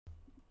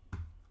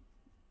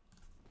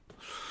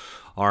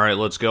All right,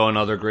 let's go.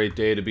 Another great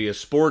day to be a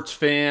sports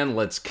fan.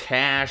 Let's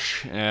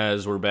cash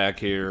as we're back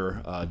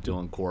here.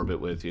 Dylan Corbett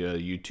with you,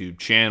 YouTube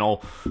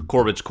channel.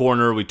 Corbett's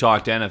Corner. We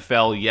talked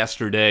NFL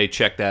yesterday.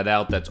 Check that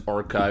out. That's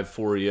archived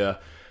for you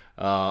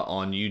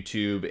on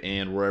YouTube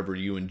and wherever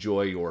you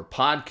enjoy your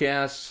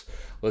podcasts.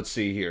 Let's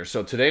see here.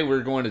 So today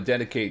we're going to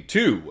dedicate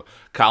to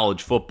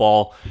college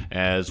football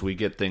as we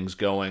get things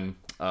going.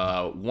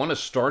 Want to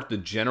start the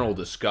general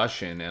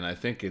discussion, and I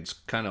think it's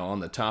kind of on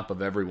the top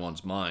of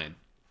everyone's mind.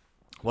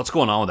 What's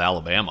going on with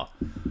Alabama?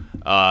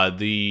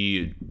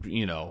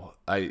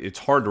 It's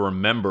hard to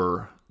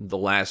remember the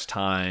last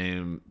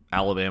time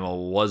Alabama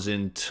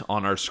wasn't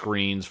on our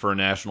screens for a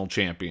national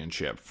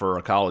championship, for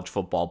a college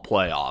football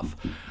playoff.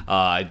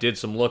 I did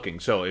some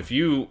looking. So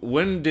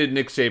when did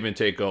Nick Saban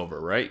take over,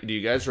 right? Do you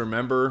guys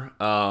remember?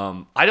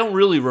 I don't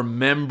really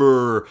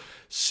remember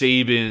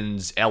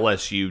Saban's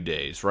LSU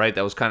days, right?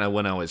 That was kind of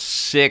when I was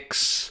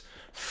 6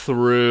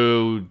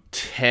 through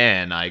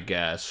 10, I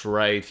guess,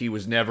 right? He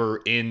was never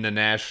in the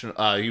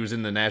national. He was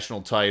in the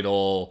national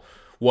title,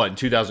 in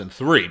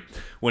 2003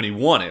 when he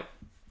won it.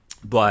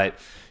 But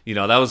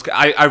that was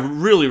I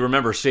really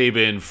remember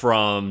Saban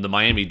from the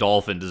Miami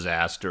Dolphin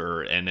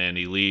disaster, and then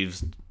he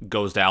leaves,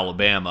 goes to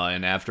Alabama,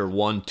 and after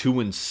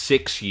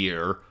 2-6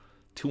 year,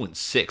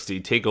 2-6, did he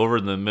take over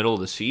in the middle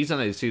of the season?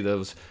 I see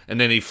those, and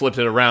then he flipped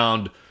it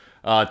around,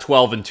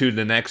 12-2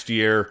 the next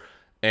year.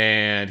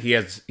 And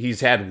he's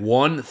had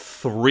 1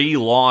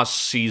 3-loss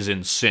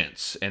season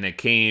since, and it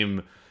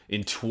came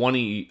in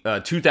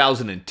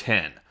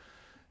 2010.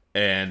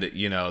 And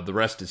the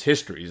rest is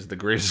history. He's the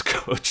greatest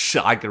coach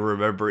I can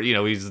remember.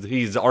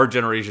 He's our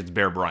generation's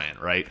Bear Bryant,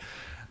 right?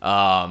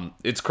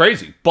 It's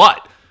crazy,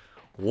 but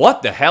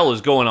what the hell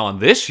is going on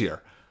this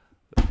year?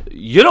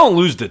 You don't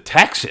lose to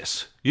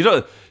Texas. You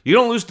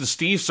don't lose to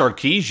Steve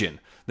Sarkisian.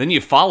 Then you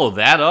follow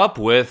that up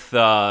with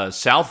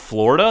South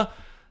Florida.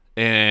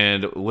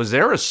 And was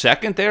there a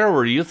second there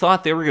where you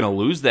thought they were going to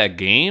lose that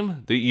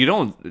game? You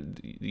don't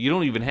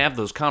even have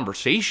those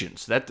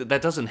conversations. That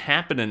doesn't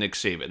happen in Nick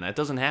Saban. That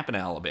doesn't happen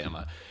in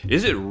Alabama.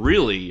 Is it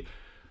really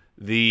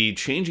the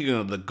changing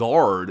of the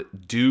guard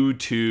due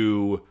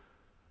to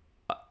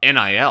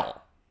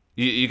NIL?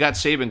 You got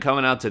Saban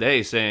coming out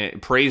today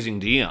praising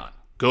Deion.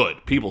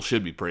 Good. People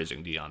should be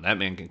praising Deion. That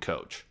man can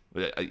coach.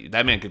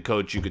 That man can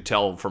coach. You could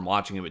tell from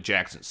watching him at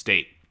Jackson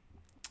State.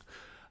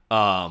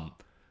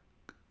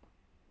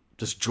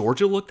 Does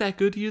Georgia look that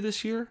good to you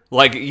this year?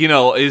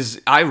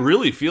 I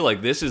really feel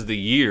like this is the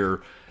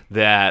year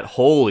that,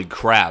 holy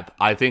crap,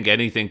 I think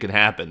anything can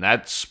happen.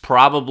 That's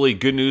probably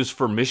good news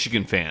for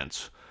Michigan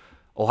fans,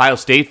 Ohio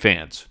State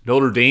fans,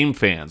 Notre Dame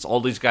fans,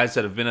 all these guys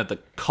that have been at the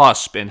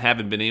cusp and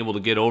haven't been able to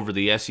get over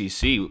the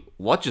SEC.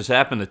 What just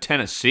happened to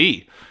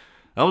Tennessee?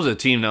 That was a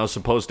team that was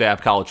supposed to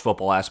have college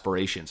football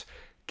aspirations.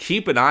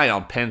 Keep an eye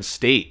on Penn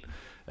State.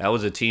 That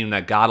was a team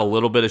that got a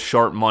little bit of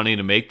sharp money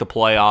to make the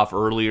playoff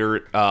earlier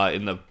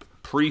in the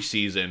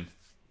preseason,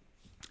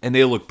 and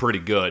they look pretty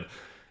good.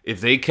 If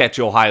they catch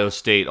Ohio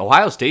State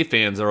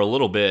fans are a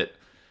little bit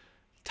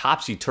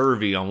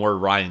topsy-turvy on where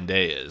Ryan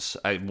Day is.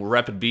 We're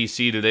up at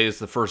BC today. It's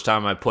the first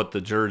time I put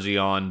the jersey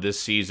on this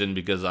season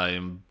because I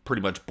am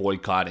pretty much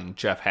boycotting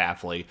Jeff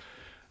Hafley,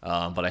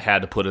 but I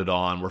had to put it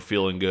on. We're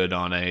feeling good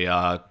on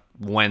a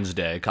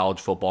Wednesday. College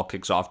football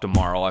kicks off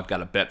tomorrow. I've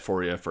got a bet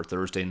for you for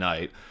Thursday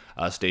night.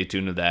 Stay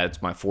tuned to that.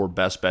 It's my 4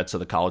 best bets of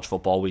the college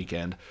football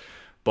weekend.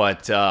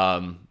 But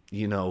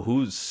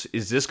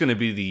is this going to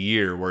be the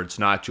year where it's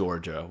not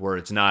Georgia, where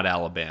it's not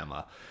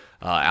Alabama?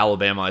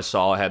 Alabama, I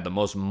saw, had the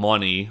most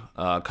money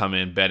come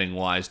in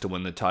betting-wise to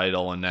win the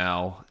title, and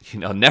now,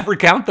 never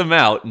count them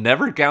out.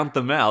 Never count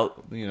them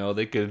out.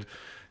 They could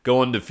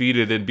go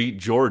undefeated and beat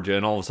Georgia,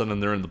 and all of a sudden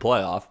they're in the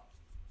playoff.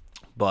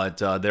 But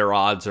their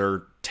odds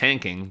are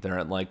tanking. They're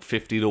at like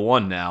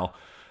 50-1 now.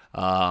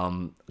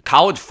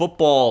 College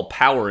Football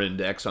Power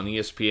Index on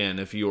ESPN,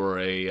 if you're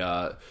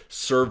a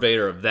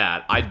surveyor of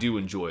that, I do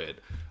enjoy it.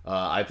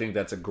 I think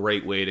that's a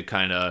great way to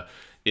kind of,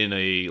 in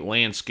a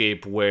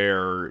landscape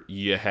where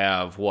you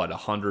have,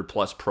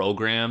 100-plus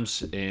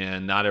programs,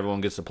 and not everyone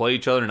gets to play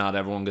each other, not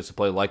everyone gets to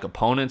play like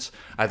opponents.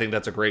 I think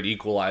that's a great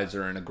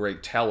equalizer and a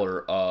great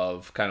teller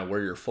of kind of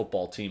where your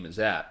football team is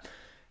at.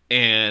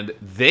 And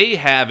they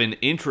have an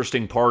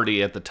interesting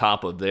party at the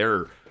top of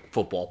their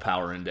Football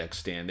Power Index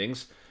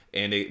standings,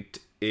 and it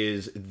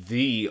is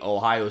the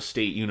Ohio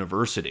State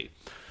University,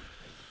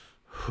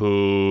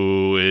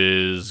 who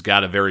is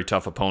got a very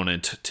tough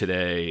opponent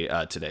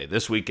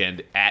this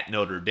weekend at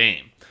Notre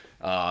Dame.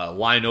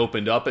 Line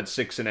opened up at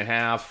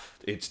 6.5.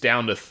 It's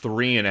down to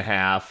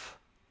 3.5.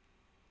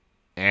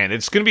 And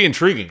it's going to be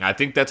intriguing. I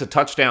think that's a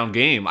touchdown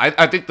game.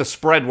 I think the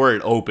spread where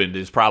it opened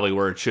is probably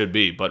where it should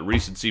be, but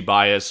recency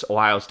bias,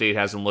 Ohio State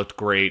hasn't looked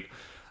great.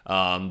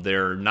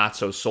 They're not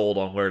so sold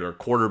on where their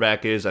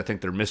quarterback is. I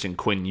think they're missing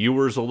Quinn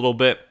Ewers a little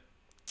bit.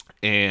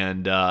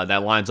 And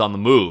that line's on the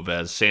move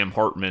as Sam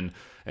Hartman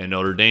and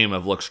Notre Dame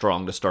have looked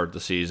strong to start the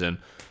season.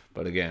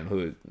 But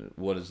again,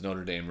 what is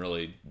Notre Dame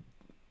really?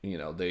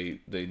 They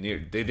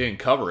didn't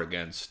cover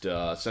against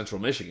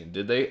Central Michigan,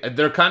 did they?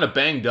 They're kind of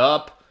banged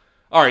up.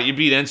 All right, you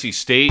beat NC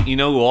State. You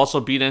know who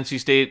also beat NC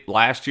State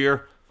last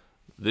year?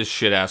 This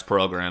shit-ass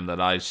program that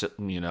I,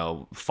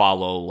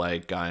 follow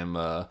like I'm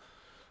a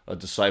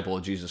disciple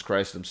of Jesus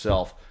Christ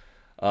himself.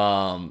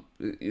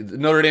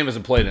 Notre Dame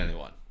hasn't played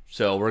anyone.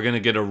 So we're going to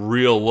get a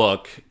real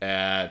look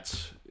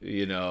at,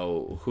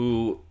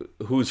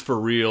 who's for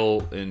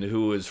real and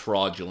who is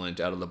fraudulent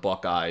out of the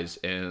Buckeyes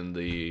and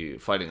the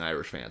Fighting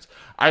Irish fans.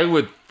 I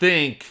would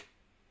think,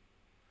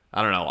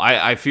 I don't know,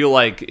 I feel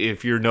like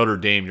if you're Notre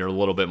Dame, you're a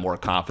little bit more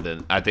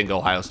confident. I think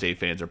Ohio State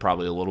fans are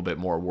probably a little bit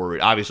more worried.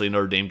 Obviously,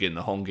 Notre Dame getting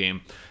the home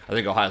game. I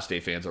think Ohio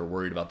State fans are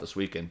worried about this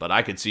weekend, but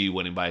I could see you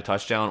winning by a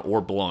touchdown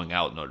or blowing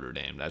out Notre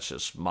Dame. That's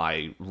just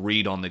my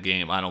read on the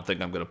game. I don't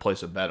think I'm going to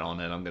place a bet on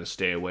it. I'm going to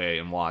stay away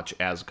and watch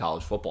as a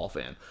college football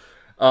fan.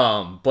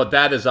 But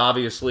that is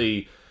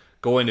obviously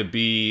going to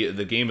be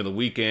the game of the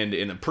weekend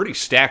in a pretty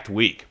stacked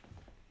week.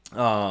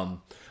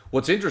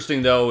 What's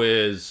interesting, though,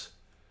 is...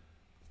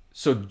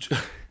 So...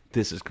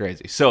 This is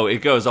crazy. So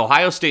it goes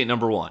Ohio State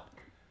number 1.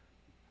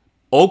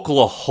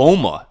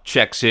 Oklahoma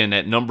checks in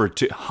at number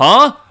 2.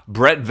 Huh?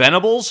 Brett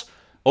Venables?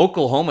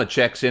 Oklahoma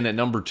checks in at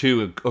number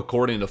 2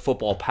 according to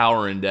Football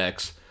Power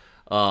Index.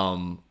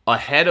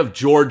 Ahead of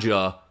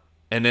Georgia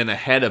and then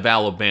ahead of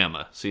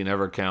Alabama. So you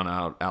never count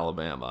out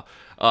Alabama.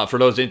 For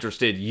those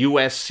interested,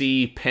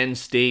 USC, Penn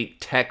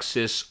State,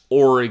 Texas,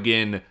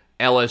 Oregon,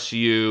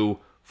 LSU,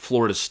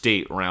 Florida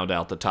State round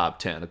out the top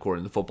 10,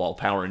 according to the Football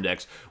Power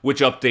Index, which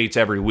updates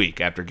every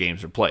week after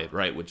games are played,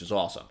 right? Which is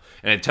awesome.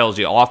 And it tells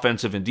you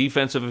offensive and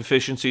defensive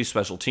efficiencies,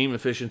 special team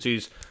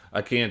efficiencies.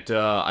 I think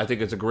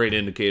it's a great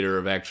indicator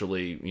of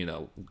actually,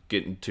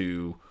 getting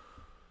to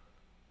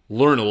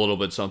learn a little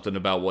bit something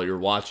about what you're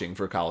watching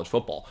for college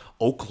football.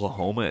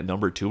 Oklahoma at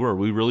number 2, are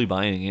we really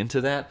buying into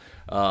that?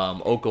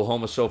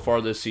 Oklahoma so far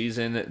this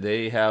season,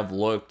 they have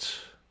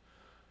looked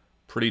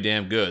pretty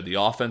damn good. The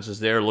offense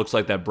is there. Looks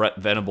like that Brett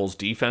Venables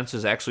defense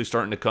is actually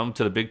starting to come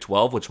to the Big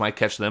 12, which might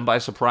catch them by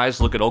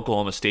surprise. Look at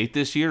Oklahoma State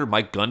this year.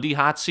 Mike Gundy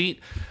hot seat.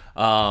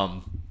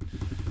 And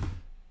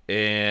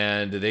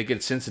they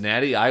get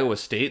Cincinnati, Iowa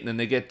State, and then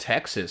they get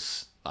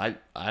Texas. I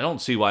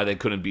don't see why they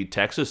couldn't beat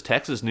Texas.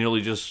 Texas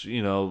nearly just,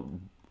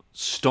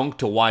 stunk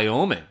to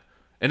Wyoming.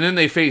 And then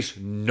they face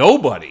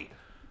nobody.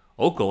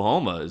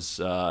 Oklahoma is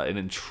an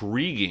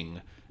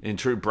intriguing.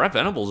 Brett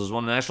Venables has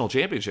won a national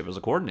championship as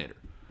a coordinator.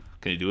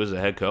 Can you do it as a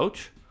head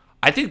coach?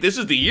 I think this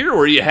is the year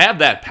where you have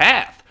that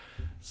path.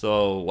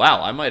 So,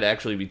 wow, I might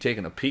actually be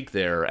taking a peek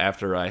there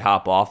after I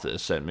hop off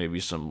this at maybe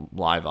some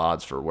live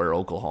odds for where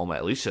Oklahoma,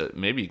 at least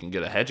maybe you can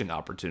get a hedging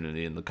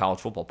opportunity in the college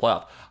football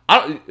playoff.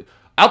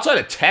 Outside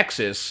of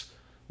Texas,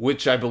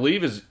 which I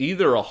believe is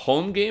either a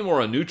home game or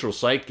a neutral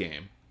site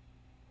game.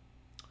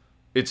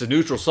 It's a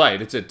neutral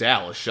site. It's at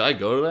Dallas. Should I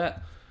go to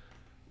that?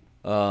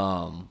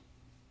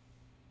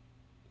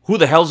 Who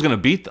the hell's going to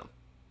beat them?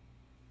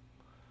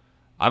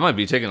 I might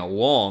be taking a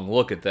long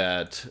look at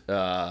that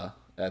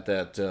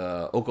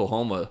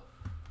Oklahoma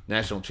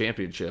national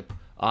championship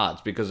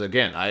odds because,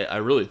 again, I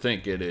really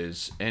think it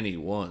is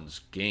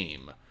anyone's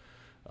game.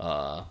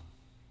 And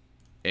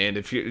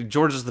if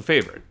Georgia's the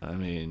favorite, I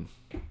mean,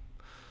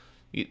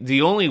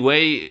 the only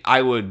way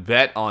I would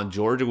bet on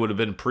Georgia would have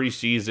been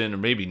preseason or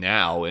maybe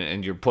now,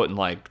 and you're putting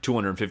like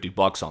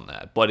 $250 on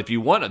that. But if you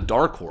want a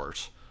dark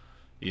horse,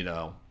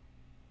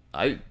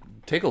 I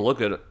take a look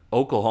at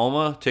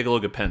Oklahoma, take a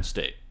look at Penn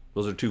State.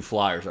 Those are 2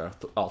 flyers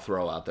I'll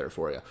throw out there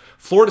for you.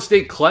 Florida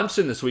State,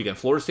 Clemson this weekend.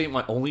 Florida State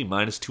only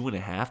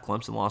 -2.5.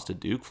 Clemson lost to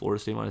Duke.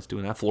 Florida State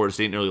 -2.5. Florida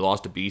State nearly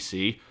lost to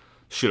BC.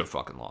 Should have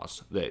fucking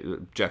lost.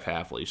 Jeff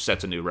Hafley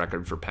sets a new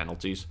record for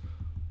penalties.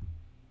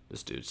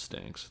 This dude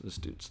stinks.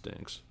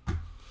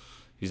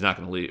 He's not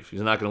going to leave. He's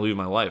not going to leave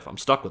my life. I'm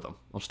stuck with him.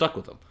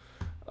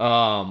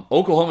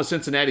 Oklahoma,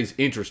 Cincinnati's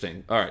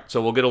interesting. All right,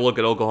 so we'll get a look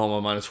at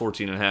Oklahoma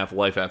 -14.5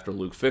 life after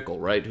Luke Fickell,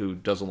 right? Who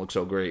doesn't look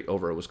so great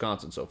over at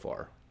Wisconsin so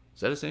far. Is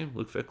that his name?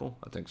 Luke Fickell?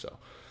 I think so.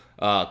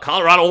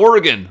 Colorado,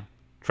 Oregon.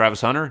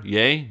 Travis Hunter,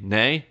 yay,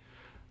 nay.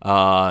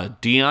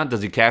 Dion,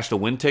 does he cash the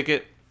win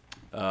ticket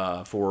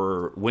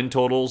for win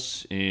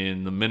totals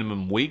in the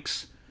minimum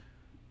weeks?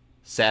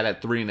 Sat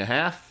at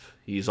 3.5.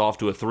 He's off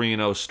to a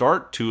 3-0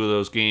 start. 2 of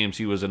those games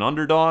he was an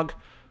underdog.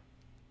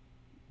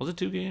 Was it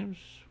 2 games?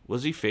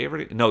 Was he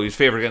favored? No, he was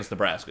favored against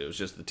Nebraska. It was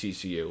just the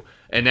TCU.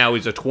 And now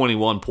he's a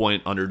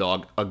 21-point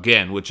underdog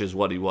again, which is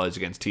what he was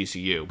against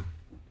TCU.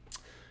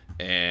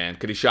 And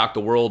could he shock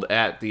the world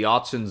at the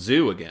Autzen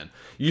Zoo again?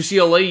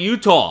 UCLA,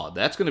 Utah.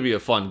 That's going to be a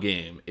fun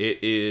game.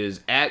 It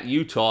is at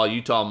Utah.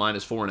 Utah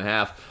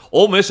 -4.5.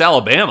 Ole Miss,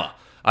 Alabama.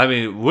 I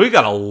mean, we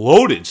got a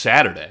loaded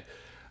Saturday.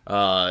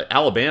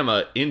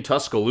 Alabama in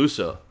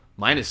Tuscaloosa,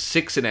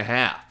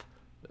 -6.5.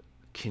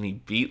 Can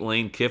he beat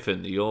Lane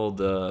Kiffin, the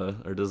old,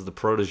 or does the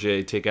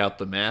protege take out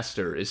the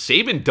master? Is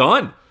Saban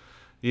done?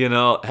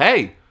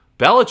 Hey,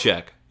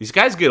 Belichick. These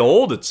guys get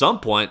old at some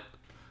point.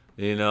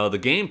 The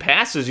game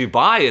passes you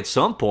by at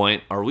some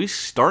point. Are we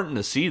starting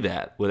to see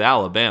that with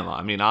Alabama?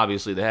 I mean,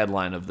 obviously the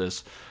headline of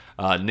this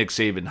Nick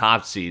Saban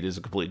hot seat is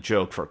a complete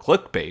joke for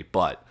clickbait,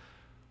 but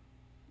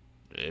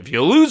if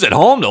you lose at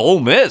home to Ole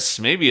Miss,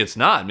 maybe it's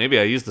not. Maybe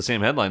I use the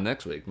same headline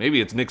next week.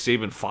 Maybe it's Nick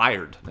Saban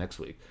fired next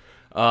week.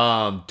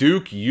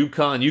 Duke,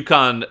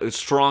 UConn, a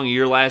strong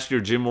year last year.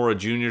 Jim Mora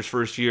Jr.'s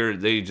first year.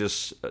 They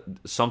just,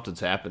 something's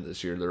happened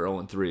this year. They're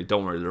 0-3.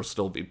 Don't worry, they'll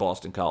still beat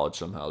Boston College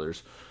somehow.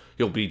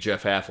 He'll beat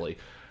Jeff Hafley.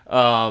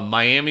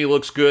 Miami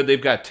looks good. They've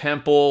got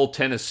Temple.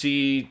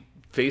 Tennessee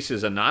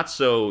faces a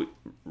not-so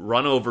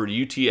run-over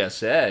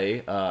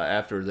UTSA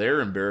after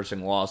their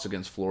embarrassing loss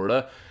against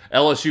Florida.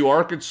 LSU,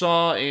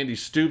 Arkansas, Andy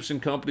Stoops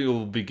and company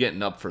will be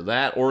getting up for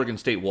that. Oregon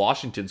State,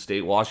 Washington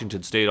State.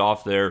 Washington State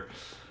off their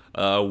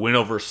win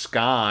over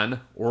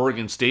Scon.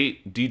 Oregon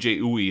State, DJ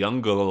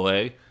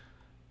Uiagalelei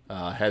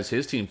has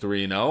his team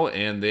 3-0,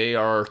 and they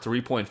are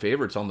 3-point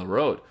favorites on the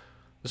road.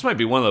 This might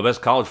be one of the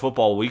best college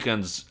football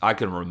weekends I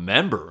can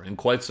remember in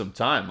quite some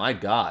time. My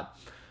God.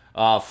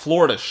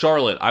 Florida,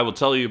 Charlotte. I will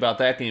tell you about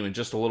that game in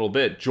just a little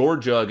bit.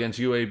 Georgia against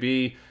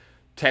UAB.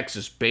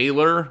 Texas,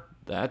 Baylor.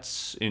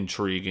 That's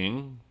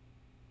intriguing.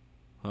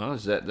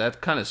 That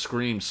kind of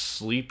screams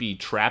sleepy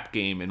trap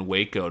game in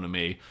Waco to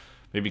me.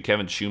 Maybe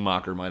Kevin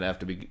Schumacher might have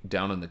to be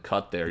down in the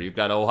cut there. You've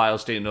got Ohio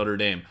State, Notre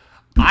Dame.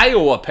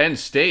 Iowa, Penn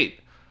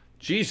State.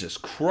 Jesus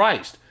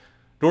Christ.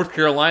 North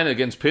Carolina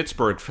against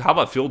Pittsburgh. How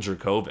about Phil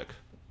Dracovic?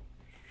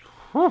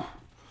 Whew.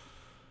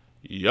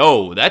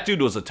 Yo, that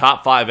dude was a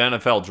top 5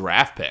 NFL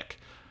draft pick.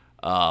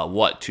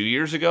 2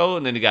 years ago?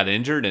 And then he got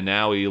injured, and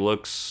now he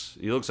looks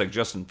like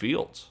Justin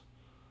Fields.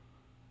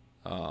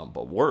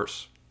 But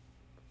worse.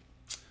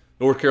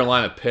 North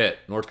Carolina, Pitt.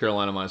 North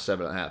Carolina minus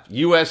 7.5.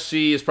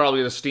 USC is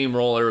probably going to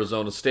steamroll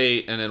Arizona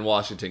State, and then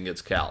Washington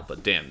gets Cal.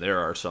 But damn, there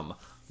are some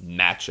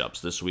matchups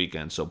this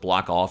weekend, so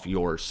block off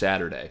your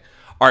Saturday.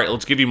 All right,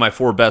 let's give you my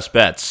 4 best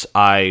bets.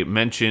 I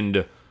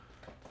mentioned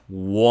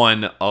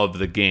one of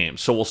the games.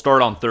 So we'll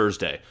start on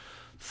Thursday.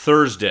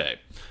 Thursday,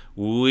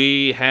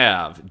 we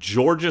have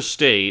Georgia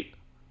State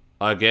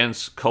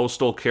against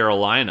Coastal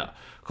Carolina.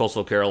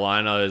 Coastal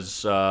Carolina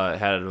has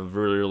had a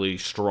really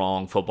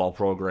strong football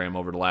program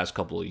over the last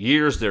couple of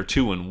years. They're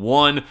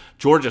 2-1.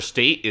 Georgia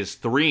State is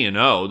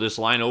 3-0. This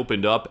line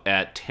opened up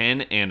at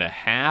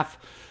 10.5.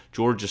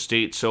 Georgia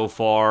State so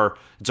far,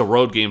 it's a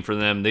road game for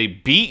them. They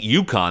beat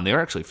UConn. They were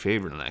actually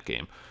favored in that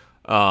game.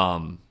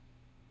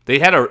 They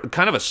had a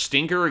kind of a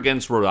stinker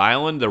against Rhode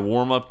Island. Their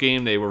warm-up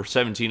game, they were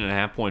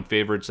 17.5-point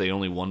favorites. They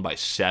only won by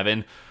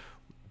 7.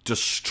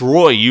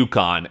 Destroy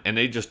UConn, and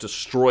they just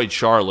destroyed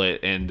Charlotte,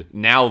 and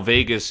now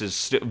Vegas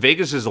is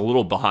a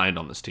little behind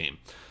on this team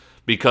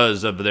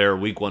because of their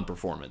week 1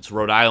 performance.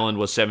 Rhode Island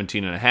was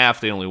 17.5.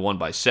 They only won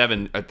by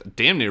 7.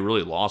 Damn near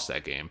really lost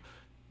that game.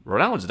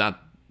 Rhode Island's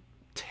not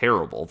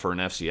terrible for an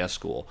FCS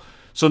school.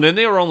 So then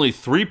they were only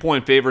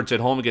 3-point favorites at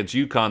home against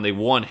UConn. They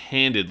won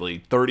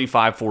handedly,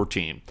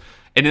 35-14.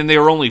 And then they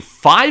were only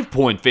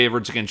 5-point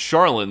favorites against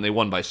Charlotte, and they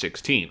won by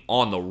 16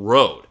 on the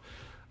road.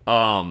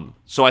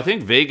 So I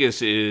think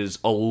Vegas is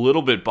a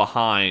little bit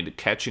behind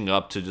catching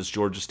up to this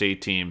Georgia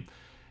State team.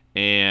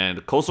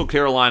 And Coastal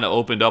Carolina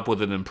opened up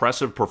with an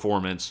impressive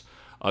performance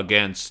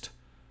against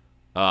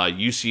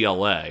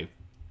UCLA.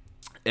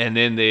 And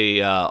then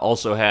they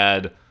also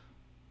had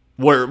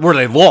where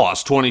they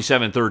lost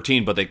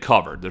 27-13, but they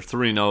covered. They're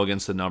 3-0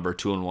 against the number,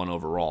 2-1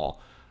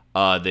 overall.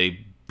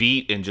 They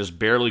beat and just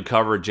barely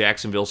covered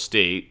Jacksonville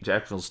State.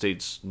 Jacksonville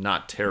State's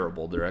not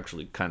terrible. They're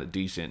actually kind of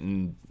decent.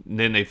 And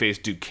then they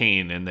faced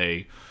Duquesne, and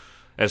they,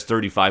 as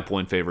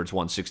 35-point favorites,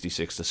 won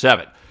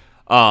 66-7.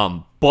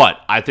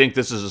 But I think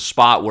this is a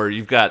spot where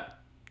you've got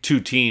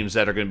 2 teams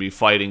that are going to be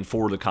fighting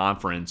for the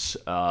conference,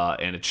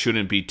 and it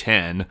shouldn't be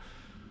 10.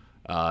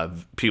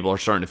 People are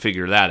starting to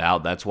figure that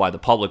out. That's why the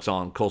public's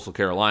on Coastal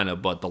Carolina,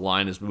 but the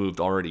line has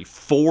moved already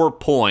 4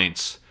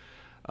 points.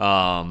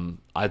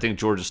 I think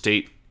Georgia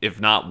State,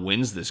 if not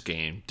wins this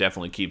game,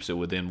 definitely keeps it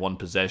within 1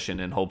 possession,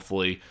 and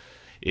hopefully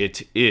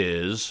it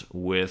is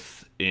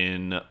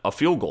within a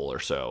field goal or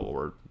so,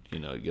 or you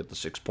get the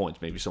 6 points.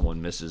 Maybe someone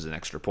misses an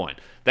extra point.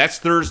 That's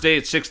Thursday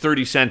at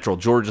 6:30 Central,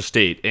 Georgia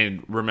State.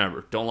 And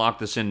remember, don't lock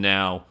this in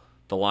now.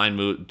 The line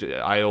moved.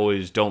 I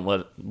always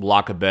don't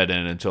lock a bet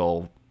in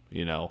until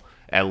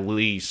at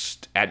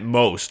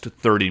most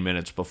 30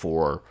 minutes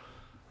before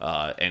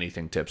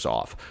anything tips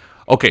off.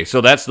 Okay,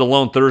 so that's the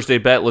lone Thursday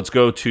bet. Let's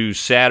go to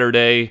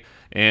Saturday,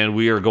 and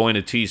we are going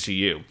to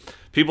TCU.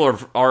 People are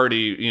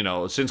already,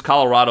 since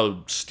Colorado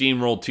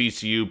steamrolled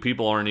TCU,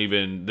 people aren't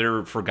even,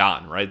 they're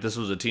forgotten, right? This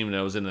was a team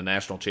that was in the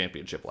national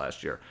championship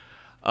last year.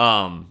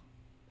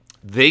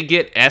 They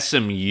get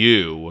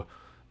SMU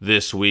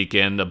this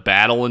weekend, a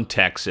battle in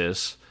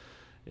Texas,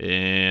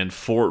 and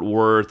Fort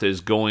Worth is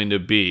going to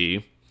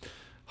be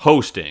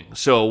hosting.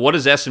 So what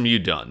has SMU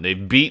done?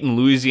 They've beaten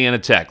Louisiana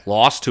Tech,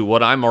 lost to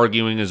what I'm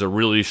arguing is a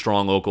really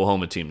strong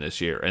Oklahoma team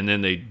this year, and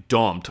then they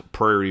dumped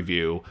Prairie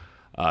View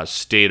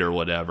State or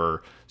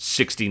whatever,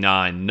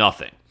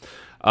 69-0.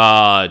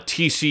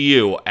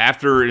 TCU,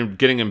 after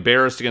getting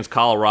embarrassed against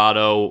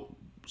Colorado,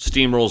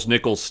 steamrolls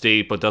Nicholls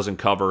State but doesn't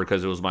cover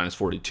because it was minus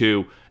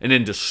 42, and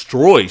then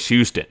destroys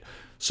Houston.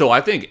 So I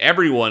think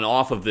everyone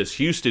off of this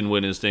Houston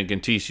win is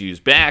thinking TCU's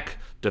back,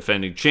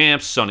 defending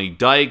champs, Sonny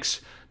Dykes.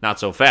 not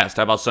so fast.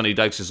 How about Sonny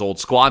Dykes' old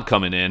squad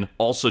coming in,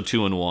 also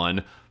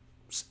 2-1.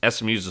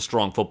 SMU is a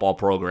strong football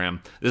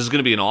program. This is going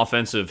to be an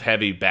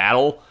offensive-heavy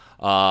battle.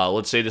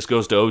 Let's say this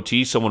goes to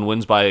OT. Someone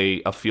wins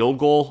by a field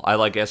goal. I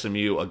like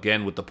SMU,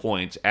 again, with the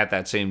points at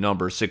that same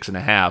number,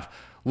 6.5.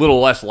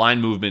 Little less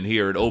line movement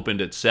here. It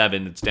opened at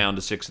 7. It's down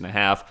to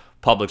 6.5.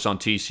 Publix on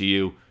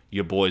TCU.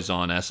 Your boys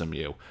on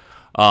SMU.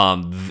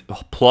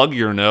 Plug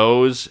your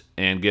nose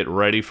and get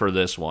ready for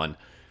this one,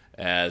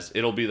 as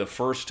it'll be the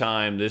first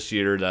time this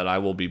year that I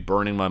will be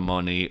burning my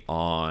money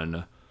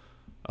on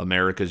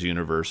America's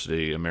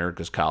University,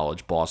 America's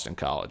College, Boston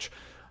College.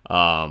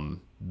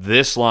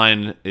 This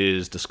line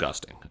is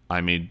disgusting.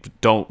 I mean,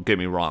 don't get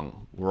me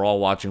wrong. We're all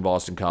watching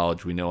Boston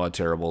College. We know how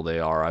terrible they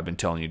are. I've been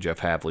telling you Jeff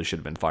Hafley should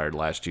have been fired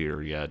last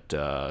year, yet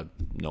no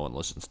one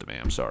listens to me.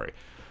 I'm sorry.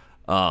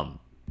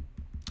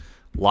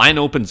 Line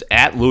opens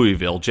at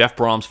Louisville. Jeff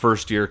Brom's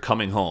first year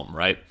coming home,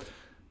 right?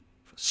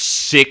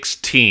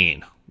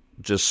 16.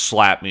 Just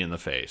slap me in the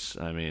face.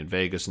 I mean,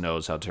 Vegas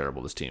knows how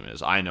terrible this team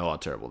is. I know how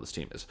terrible this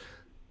team is.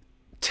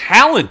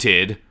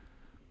 Talented,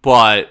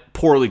 but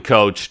poorly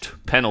coached.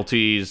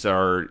 Penalties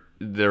they're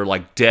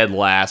like dead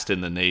last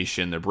in the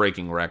nation. They're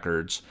breaking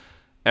records.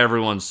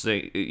 Everyone's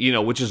saying,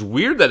 which is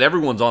weird that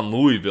everyone's on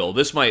Louisville.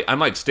 I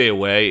might stay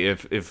away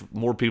if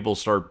more people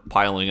start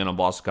piling in on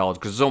Boston College,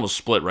 because it's almost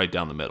split right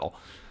down the middle.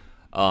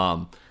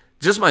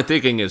 Just my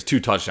thinking is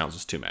 2 touchdowns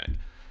is too many.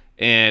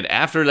 And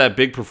after that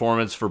big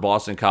performance for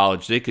Boston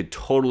College, they could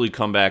totally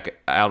come back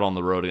out on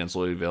the road against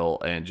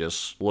Louisville and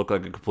just look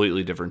like a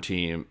completely different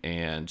team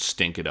and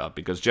stink it up,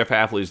 because Jeff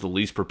Hafley is the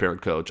least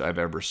prepared coach I've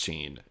ever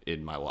seen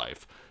in my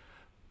life.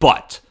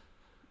 But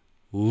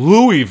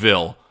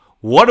Louisville,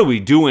 what are we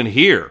doing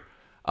here?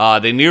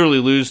 They nearly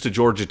lose to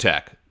Georgia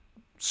Tech.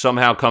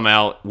 Somehow come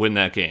out, win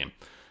that game.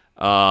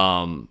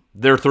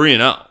 They're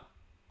 3-0,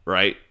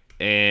 right?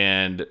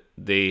 And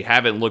they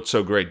haven't looked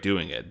so great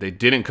doing it. They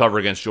didn't cover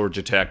against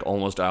Georgia Tech,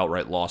 almost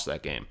outright lost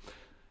that game.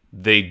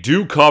 They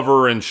do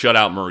cover and shut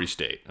out Murray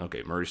State.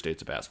 Okay, Murray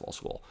State's a basketball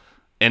school.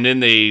 And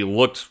then they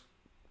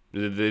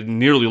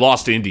nearly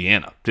lost to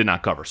Indiana, did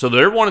not cover. So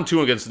they're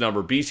 1-2 against the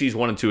number. BC's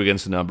 1-2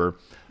 against the number.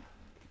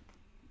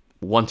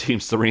 One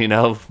team's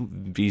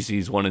 3-0,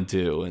 BC's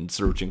 1-2, and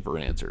searching for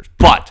answers.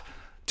 But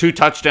 2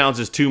 touchdowns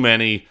is too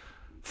many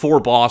for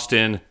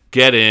Boston.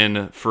 Get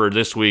in for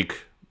this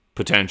week,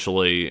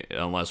 potentially,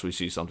 unless we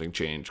see something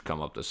change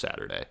come up this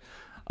Saturday.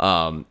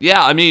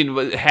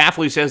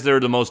 Hafley says they're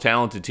the most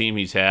talented team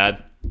he's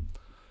had.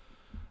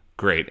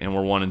 Great, and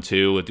we're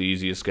 1-2 with the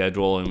easiest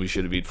schedule, and we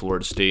should have beat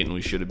Florida State, and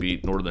we should have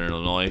beat Northern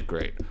Illinois.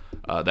 Great.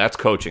 That's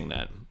coaching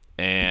then.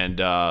 And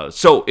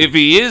so if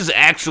he is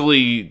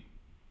actually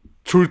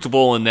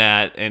truthful in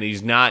that, and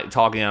he's not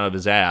talking out of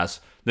his ass,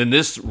 then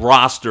this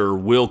roster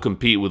will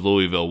compete with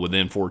Louisville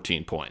within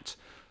 14 points.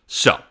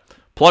 So,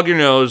 plug your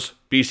nose,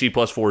 BC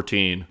plus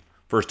 14.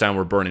 First time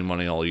we're burning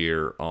money all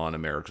year on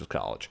America's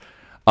College.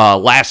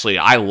 Lastly,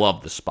 I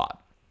love this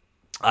spot.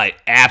 I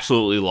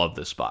absolutely love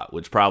this spot,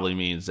 which probably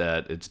means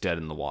that it's dead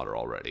in the water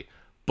already.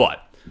 But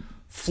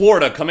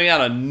Florida coming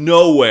out of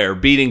nowhere,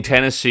 beating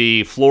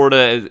Tennessee.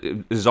 Florida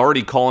is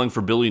already calling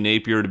for Billy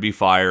Napier to be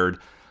fired.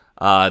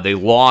 They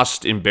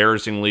lost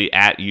embarrassingly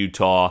at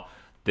Utah.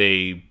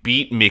 They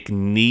beat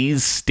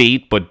McNeese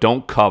State but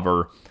don't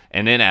cover.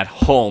 And then at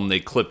home,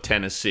 they clip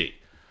Tennessee.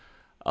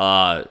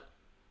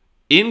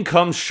 In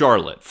comes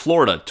Charlotte.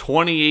 Florida,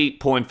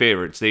 28-point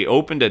favorites. They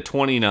opened at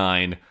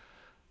 29.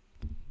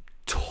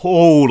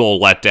 Total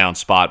letdown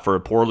spot for a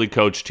poorly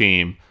coached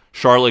team.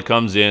 Charlotte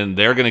comes in.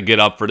 They're going to get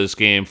up for this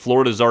game.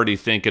 Florida's already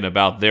thinking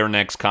about their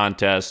next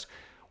contest,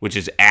 which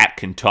is at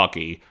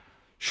Kentucky.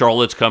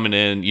 Charlotte's coming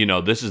in.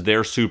 This is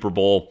their Super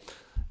Bowl.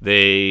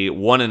 They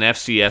won an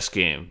FCS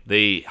game.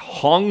 They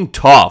hung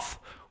tough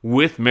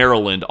with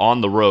Maryland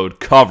on the road,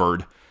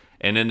 covered,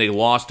 and then they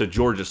lost to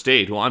Georgia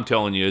State, who I'm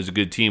telling you is a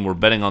good team. We're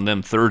betting on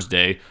them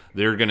Thursday.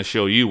 They're going to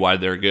show you why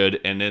they're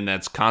good, and then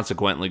that's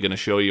consequently going to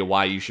show you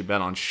why you should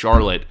bet on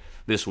Charlotte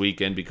this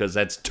weekend, because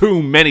that's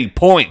too many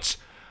points.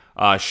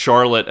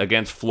 Charlotte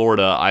against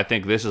Florida, I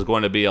think this is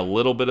going to be a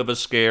little bit of a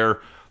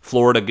scare.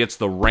 Florida gets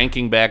the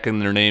ranking back in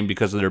their name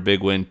because of their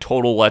big win.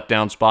 Total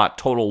letdown spot,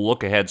 total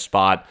look-ahead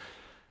spot.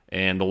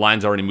 And the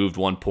line's already moved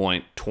 1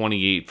 point,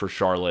 28 for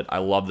Charlotte. I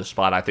love the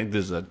spot. I think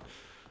this is a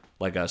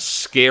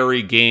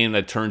scary game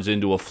that turns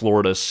into a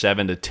Florida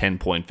 7 to 10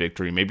 point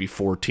victory, maybe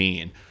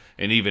 14.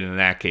 And even in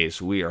that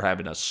case, we are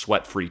having a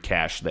sweat-free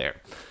cash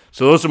there.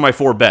 So those are my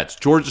 4 bets.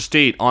 Georgia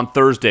State on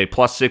Thursday,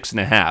 plus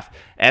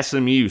 6.5.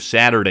 SMU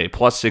Saturday,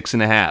 plus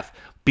 6.5.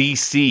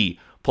 BC,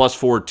 plus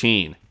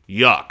 14.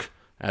 Yuck,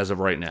 as of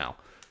right now.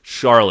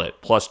 Charlotte,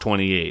 plus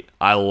 28.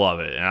 I love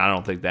it, and I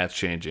don't think that's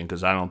changing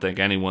because I don't think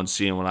anyone's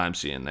seeing what I'm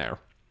seeing there.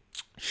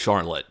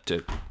 Charlotte,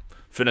 to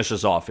finish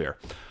us off here.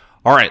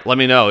 All right, let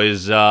me know.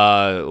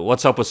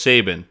 What's up with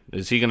Saban?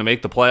 Is he going to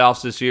make the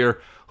playoffs this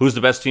year? Who's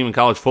the best team in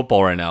college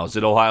football right now? Is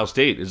it Ohio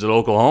State? Is it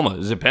Oklahoma?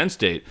 Is it Penn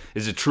State?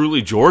 Is it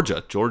truly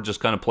Georgia? Georgia's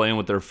kind of playing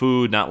with their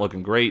food, not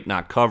looking great,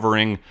 not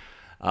covering.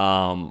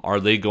 Are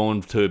they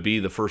going to be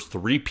the first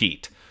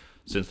three-peat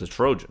since the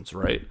Trojans,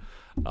 right?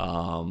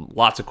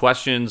 Lots of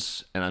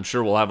questions, and I'm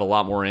sure we'll have a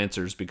lot more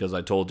answers because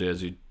I told you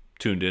as you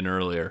tuned in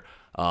earlier,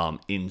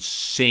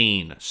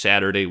 insane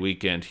Saturday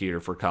weekend here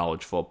for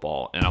college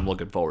football, and I'm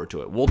looking forward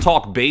to it. We'll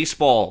talk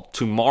baseball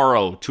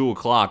tomorrow, 2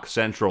 o'clock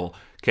Central.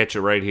 Catch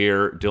it right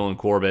here, Dylan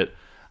Corbett.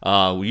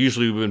 We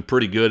usually have been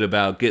pretty good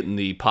about getting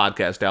the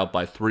podcast out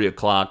by 3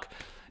 o'clock,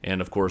 and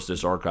of course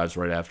this archives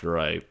right after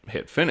I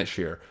hit finish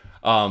here.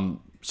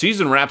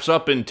 Season wraps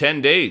up in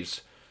 10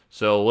 days,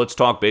 so let's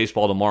talk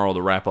baseball tomorrow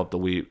to wrap up the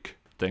week.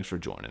 Thanks for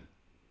joining.